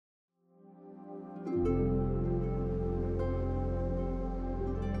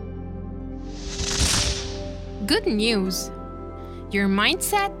good news. Your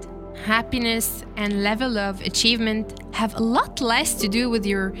mindset, happiness, and level of achievement have a lot less to do with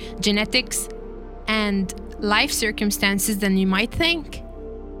your genetics and life circumstances than you might think.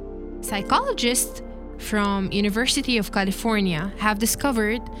 Psychologists from University of California have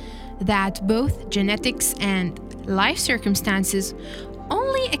discovered that both genetics and life circumstances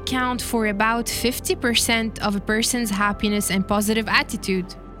only account for about 50% of a person's happiness and positive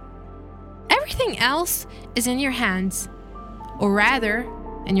attitude. Everything else is in your hands, or rather,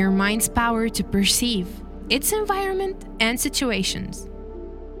 in your mind's power to perceive its environment and situations.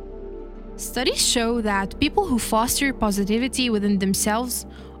 Studies show that people who foster positivity within themselves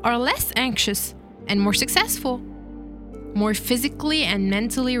are less anxious and more successful, more physically and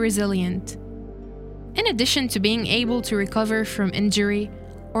mentally resilient, in addition to being able to recover from injury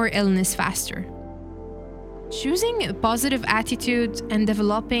or illness faster. Choosing a positive attitude and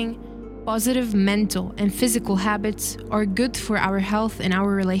developing positive mental and physical habits are good for our health and our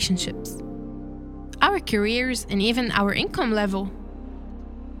relationships, our careers, and even our income level.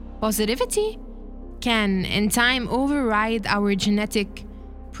 Positivity can, in time, override our genetic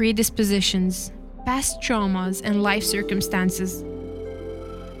predispositions, past traumas, and life circumstances.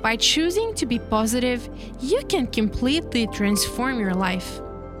 By choosing to be positive, you can completely transform your life.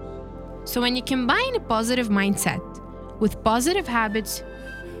 So when you combine a positive mindset with positive habits,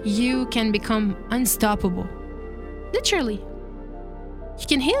 you can become unstoppable. Literally. You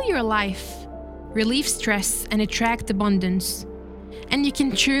can heal your life, relieve stress, and attract abundance. And you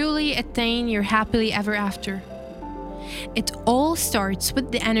can truly attain your happily ever after. It all starts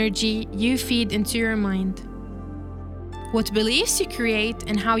with the energy you feed into your mind, what beliefs you create,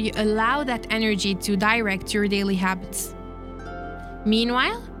 and how you allow that energy to direct your daily habits.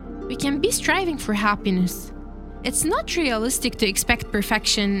 Meanwhile, we can be striving for happiness. It's not realistic to expect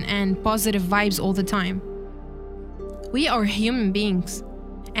perfection and positive vibes all the time. We are human beings,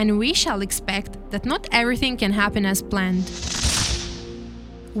 and we shall expect that not everything can happen as planned.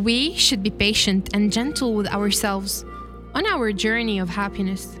 We should be patient and gentle with ourselves on our journey of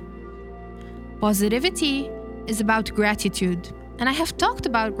happiness. Positivity is about gratitude, and I have talked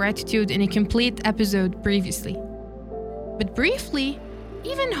about gratitude in a complete episode previously. But briefly,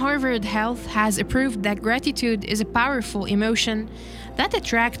 even Harvard Health has approved that gratitude is a powerful emotion that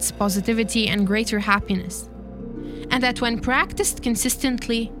attracts positivity and greater happiness, and that when practiced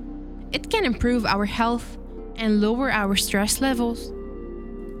consistently, it can improve our health and lower our stress levels.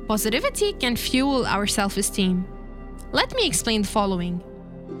 Positivity can fuel our self-esteem. Let me explain the following.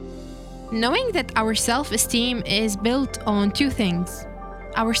 Knowing that our self-esteem is built on two things,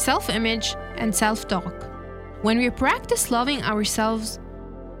 our self-image and self-talk. When we practice loving ourselves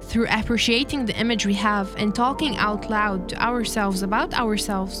through appreciating the image we have and talking out loud to ourselves about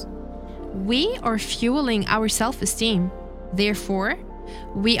ourselves, we are fueling our self-esteem. Therefore,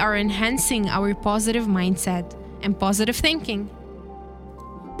 we are enhancing our positive mindset and positive thinking.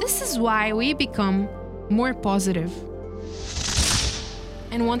 This is why we become more positive.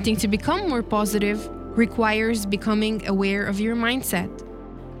 And wanting to become more positive requires becoming aware of your mindset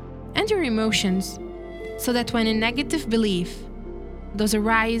and your emotions, so that when a negative belief does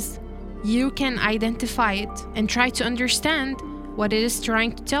arise, you can identify it and try to understand what it is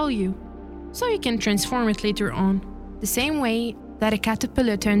trying to tell you, so you can transform it later on. The same way that a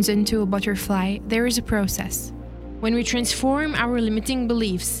caterpillar turns into a butterfly, there is a process. When we transform our limiting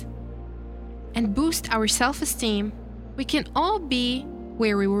beliefs and boost our self-esteem, we can all be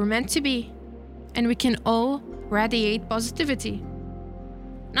where we were meant to be, and we can all radiate positivity.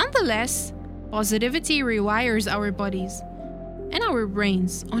 Nonetheless, positivity rewires our bodies and our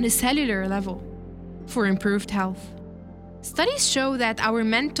brains on a cellular level for improved health. Studies show that our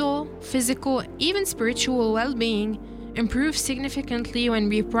mental, physical, even spiritual well-being improves significantly when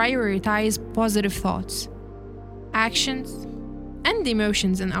we prioritize positive thoughts, actions, and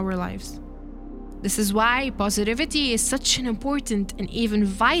emotions in our lives. This is why positivity is such an important and even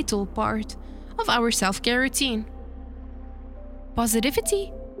vital part of our self-care routine.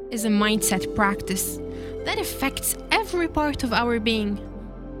 Positivity is a mindset practice that affects every part of our being.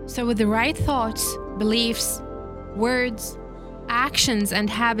 So with the right thoughts, beliefs, words, actions, and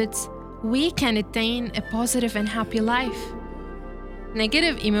habits, we can attain a positive and happy life.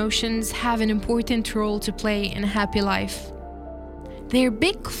 Negative emotions have an important role to play in a happy life. They're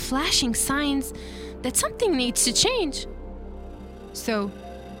big flashing signs that something needs to change. So,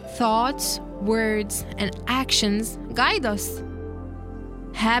 thoughts, words, and actions guide us.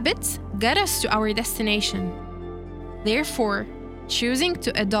 Habits get us to our destination. Therefore, choosing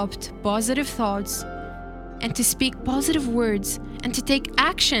to adopt positive thoughts and to speak positive words and to take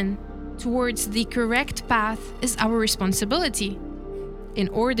action towards the correct path is our responsibility in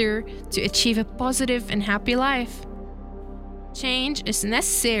order to achieve a positive and happy life. Change is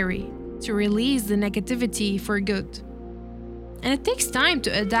necessary to release the negativity for good. And it takes time to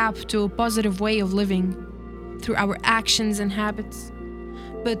adapt to a positive way of living through our actions and habits.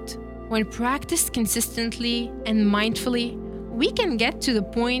 But when practiced consistently and mindfully, we can get to the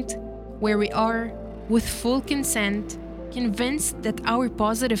point where we are, with full consent, convinced that our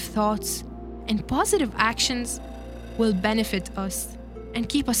positive thoughts and positive actions will benefit us and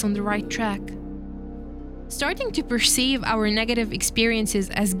keep us on the right track. Starting to perceive our negative experiences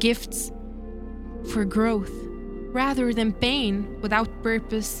as gifts for growth rather than pain without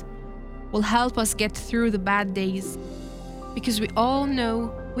purpose will help us get through the bad days. Because we all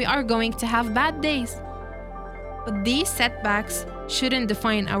know we are going to have bad days. But these setbacks shouldn't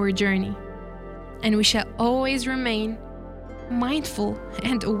define our journey. And we shall always remain mindful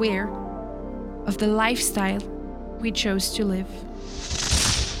and aware of the lifestyle we chose to live.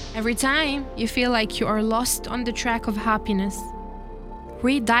 Every time you feel like you are lost on the track of happiness,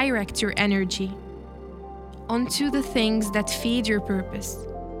 redirect your energy onto the things that feed your purpose,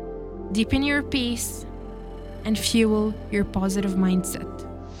 deepen your peace, and fuel your positive mindset.